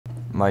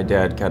My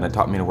dad kind of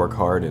taught me to work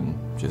hard and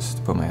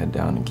just put my head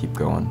down and keep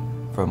going.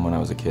 From when I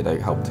was a kid, I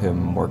helped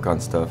him work on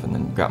stuff and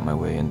then got my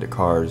way into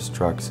cars,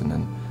 trucks, and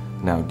then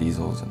now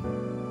diesels.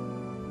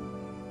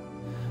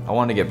 I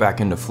wanted to get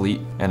back into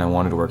fleet, and I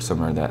wanted to work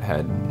somewhere that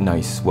had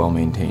nice,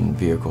 well-maintained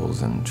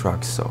vehicles and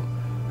trucks, so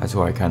that's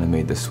why I kind of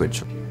made the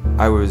switch.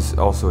 I was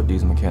also a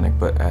diesel mechanic,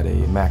 but at a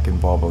Mack and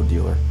Volvo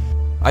dealer.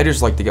 I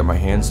just like to get my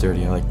hands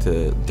dirty. I like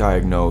to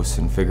diagnose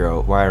and figure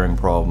out wiring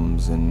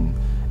problems and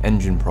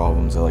engine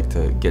problems. I like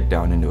to get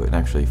down into it and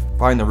actually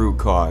find the root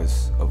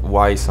cause of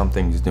why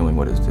something's doing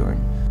what it's doing.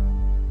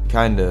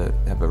 Kind of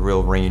have a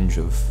real range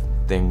of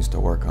things to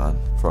work on,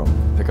 from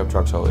pickup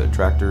trucks all the way to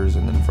tractors,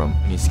 and then from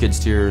any skid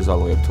steers all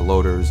the way up to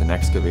loaders and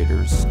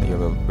excavators. You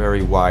have a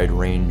very wide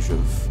range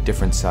of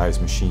different size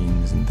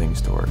machines and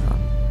things to work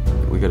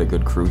on. We got a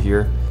good crew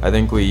here. I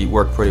think we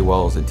work pretty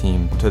well as a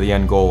team to the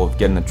end goal of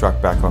getting the truck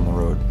back on the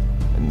road.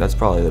 And that's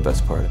probably the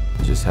best part,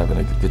 just having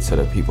a good set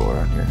of people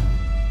around here.